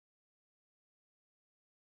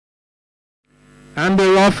And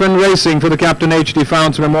they're off and racing for the Captain H.D.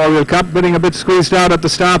 Fownes Memorial Cup. Getting a bit squeezed out at the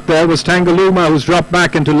start there was Tangalooma, who's dropped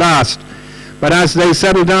back into last. But as they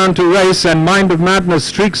settle down to race, and Mind of Madness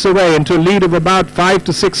streaks away into a lead of about 5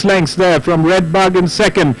 to 6 lengths there from Red Bug in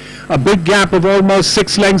second. A big gap of almost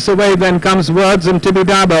 6 lengths away. Then comes Words and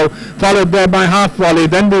Tibidabo, followed there by Half Volley.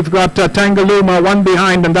 Then we've got Tangalooma, one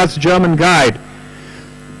behind, and that's German Guide.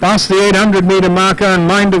 Past the 800-meter marker, and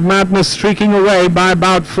Mind of Madness streaking away by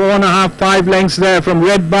about 4.5, 5 lengths there from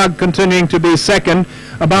Red Bug, continuing to be second.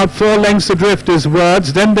 About 4 lengths adrift is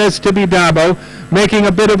Words. Then there's Tibidabo, making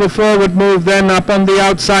a bit of a forward move. Then up on the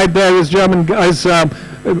outside there is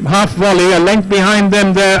Half Volley. A length behind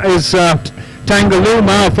them there is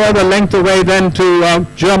Tangalooma. A further length away then to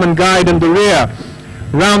German Guide in the rear.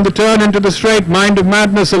 Round the turn into the straight, Mind of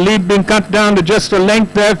Madness, a lead being cut down to just a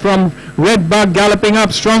length there from Red Bug, galloping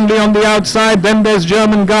up strongly on the outside. Then there's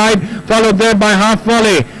German Guide, followed there by Half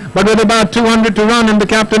Volley. But with about 200 to run in the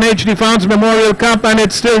Captain H.D. Fownes Memorial Cup, and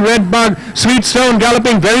it's still Red Bug. Sweet Stone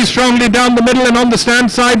galloping very strongly down the middle, and on the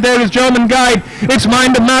stand side there is German Guide. It's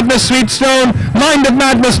Mind of Madness, Sweet Stone, Mind of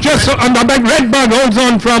Madness just on the back. Red Bug holds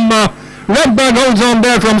on from Red Bug holds on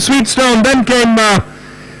there from Sweet Stone. Then came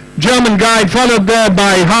German Guide, followed there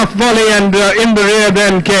by Half Volley, and in the rear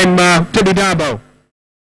then came Tibidabo.